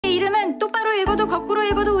똑바로 읽어도 거꾸로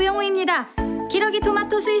읽어도 우영우입니다. 기러기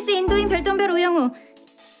토마토 스위스 인도인 별똥별 우영우.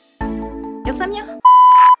 역삼요?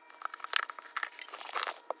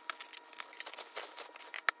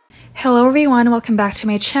 Hello everyone, welcome back to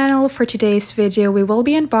my channel. For today's video, we will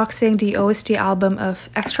be unboxing the OST album of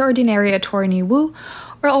Extraordinary Attorney Woo,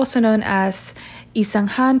 or also known as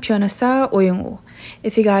이상한 변호사 오영우.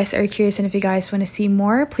 If you guys are curious and if you guys want to see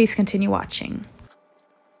more, please continue watching.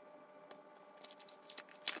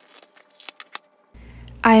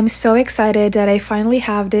 I'm so excited that I finally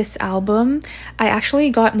have this album. I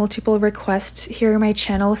actually got multiple requests here on my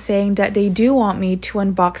channel saying that they do want me to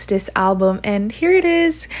unbox this album, and here it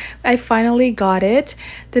is. I finally got it.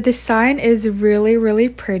 The design is really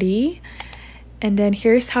pretty. And then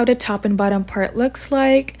here's how the top and bottom part looks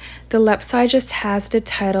like. The left side just has the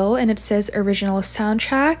title and it says original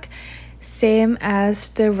soundtrack, same as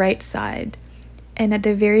the right side. And at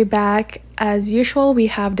the very back, as usual, we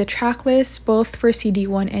have the track list both for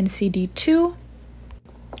CD1 and CD2.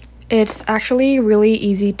 It's actually really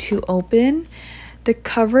easy to open. The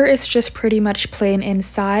cover is just pretty much plain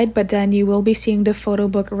inside, but then you will be seeing the photo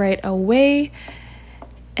book right away.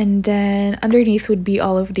 And then underneath would be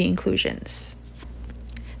all of the inclusions.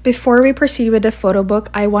 Before we proceed with the photo book,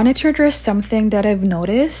 I wanted to address something that I've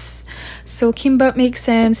noticed. So kimbap makes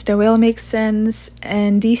sense, the whale makes sense,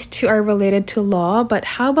 and these two are related to law,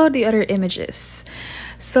 but how about the other images?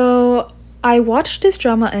 So I watched this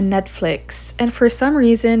drama on Netflix, and for some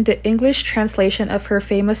reason, the English translation of her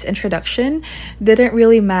famous introduction didn't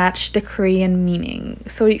really match the Korean meaning.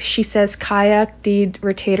 So she says kayak, deed,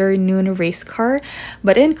 rotator, noon, race car,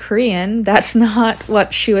 but in Korean, that's not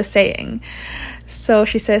what she was saying. So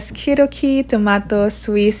she says kiroki, tomato,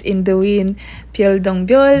 Swiss, Indoin,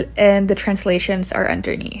 별똥별, and the translations are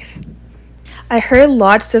underneath. I heard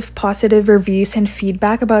lots of positive reviews and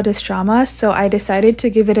feedback about this drama, so I decided to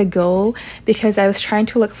give it a go because I was trying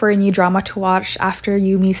to look for a new drama to watch after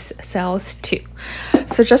Yumi's Cells 2.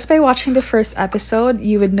 So just by watching the first episode,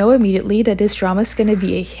 you would know immediately that this drama is going to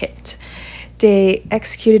be a hit. They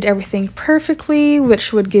executed everything perfectly,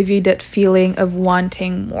 which would give you that feeling of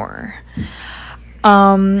wanting more.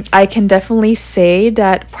 I can definitely say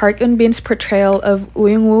that Park Eun-bin's portrayal of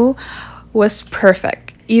Woo was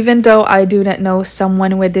perfect. Even though I do not know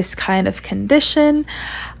someone with this kind of condition,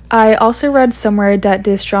 I also read somewhere that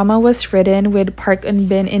this drama was written with Park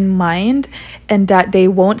Eun-bin in mind and that they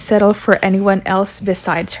won't settle for anyone else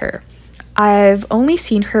besides her. I've only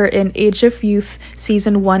seen her in Age of Youth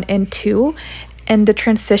Season 1 and 2, and the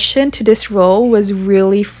transition to this role was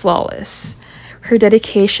really flawless. Her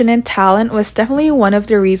dedication and talent was definitely one of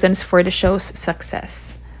the reasons for the show's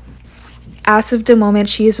success. As of the moment,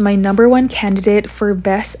 she is my #1 candidate for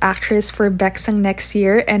Best Actress for Baeksang next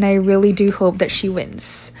year, and I really do hope that she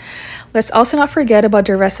wins. Let's also not forget about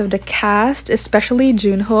the rest of the cast, especially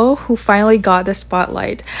Junho, who finally got the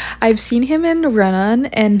spotlight. I've seen him in Run-On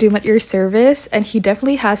and Doom at Your Service, and he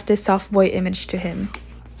definitely has this soft boy image to him.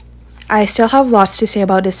 I still have lots to say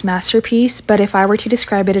about this masterpiece, but if I were to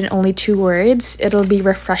describe it in only 2 words, it'll be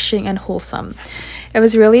refreshing and wholesome. It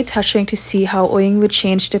was really touching to see how Oyeong would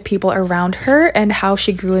change the people around her and how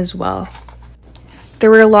she grew as well.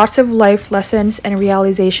 There were lots of life lessons and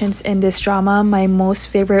realizations in this drama. My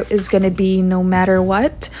most favorite is gonna be no matter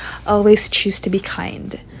what, always choose to be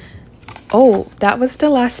kind. Oh, that was the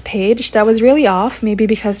last page. That was really off, maybe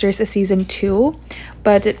because there's a season 2,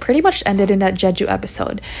 but it pretty much ended in that Jeju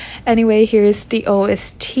episode. Anyway, here's the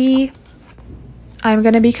OST. I'm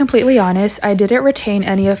gonna be completely honest, I didn't retain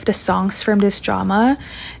any of the songs from this drama.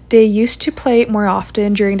 They used to play it more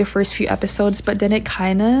often during the first few episodes, but then it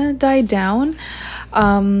kinda died down.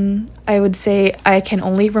 I would say I can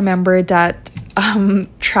only remember that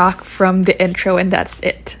track from the intro, and that's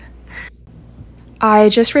it. I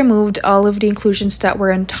just removed all of the inclusions that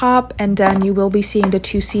were on top, and then you will be seeing the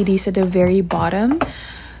 2 CDs at the very bottom.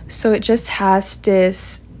 So it just has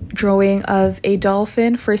this drawing of a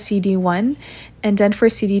dolphin for CD1, and then for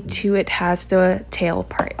CD2 it has the tail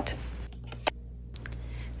part.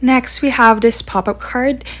 Next, we have this pop-up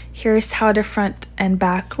card. Here's how the front and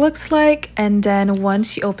back looks like, and then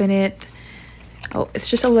once you open it, oh, it's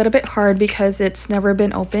just a little bit hard because it's never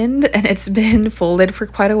been opened and it's been folded for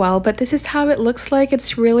quite a while, but this is how it looks like.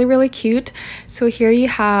 It's really cute. So here you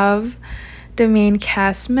have the main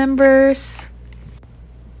cast members.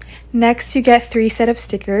 Next, you get 3 sets of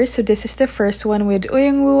stickers. So this is the first one with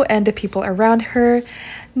Oyeong and the people around her.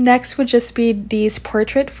 Next would just be these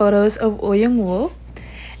portrait photos of Oyeong.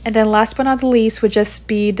 And then last but not least would just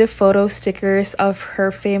be the photo stickers of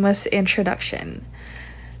her famous introduction.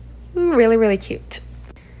 Really cute.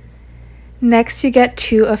 Next, you get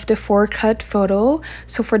 2 of the 4 cut photo.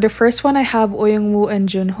 So for the first one, I have Oh Young-woo and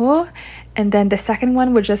Junho, and then the second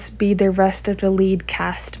one would just be the rest of the lead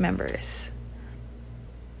cast members.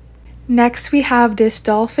 Next, we have this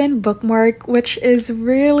dolphin bookmark, which is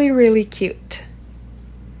really cute.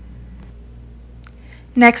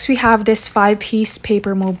 Next, we have this 5-piece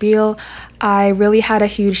paper mobile. I really had a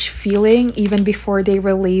huge feeling even before they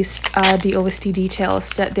released the OST details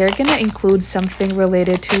that they're gonna include something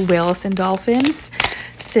related to whales and dolphins,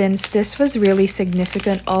 since this was really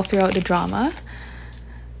significant all throughout the drama.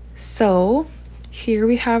 So here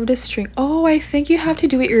we have the string. Oh, I think you have to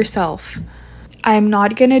do it yourself. I'm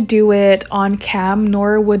not gonna do it on cam,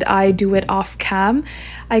 nor would I do it off cam.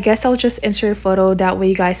 I guess I'll just insert a photo, that way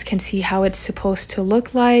you guys can see how it's supposed to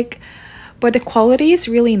look like. But the quality is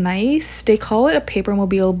really nice. They call it a paper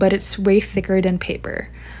mobile, but it's way thicker than paper.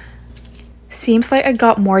 Seems like I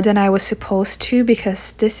got more than I was supposed to,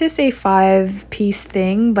 because this is a 5-piece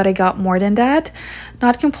thing, but I got more than that.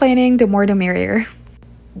 Not complaining, the more the merrier.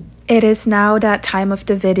 It is now that time of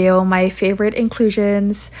the video, my favorite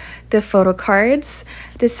inclusions, the photo cards.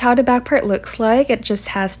 This is how the back part looks like. It just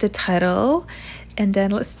has the title. And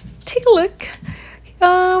then let's take a look.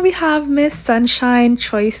 We have Miss Sunshine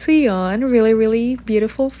Choi Soo-yeon, really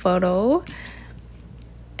beautiful photo.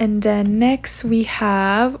 And then next we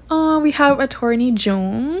have Attorney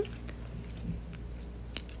Jung.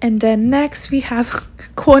 And then next we have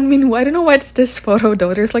Kwon Min-woo. I don't know what's this photo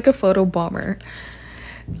though. There's like a photo bomber.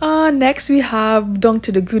 Next we have Dong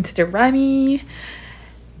to the Good to the Rami.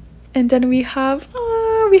 And then we have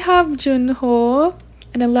Junho.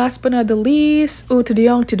 And then last but not the least, Oh to the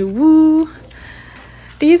Young to the Woo.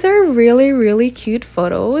 These are really cute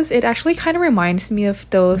photos. It actually kind of reminds me of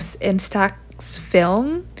those Instax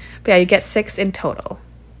film. But yeah, you get 6 in total.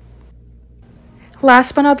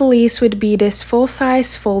 Last but not the least would be this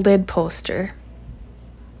full-size folded poster.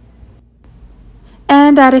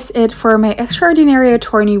 And that is it for my Extraordinary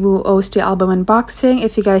Attorney Woo OST album unboxing.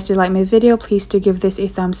 If you guys did like my video, please do give this a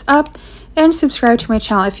thumbs up and subscribe to my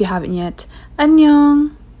channel if you haven't yet.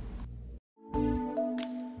 Annyeong!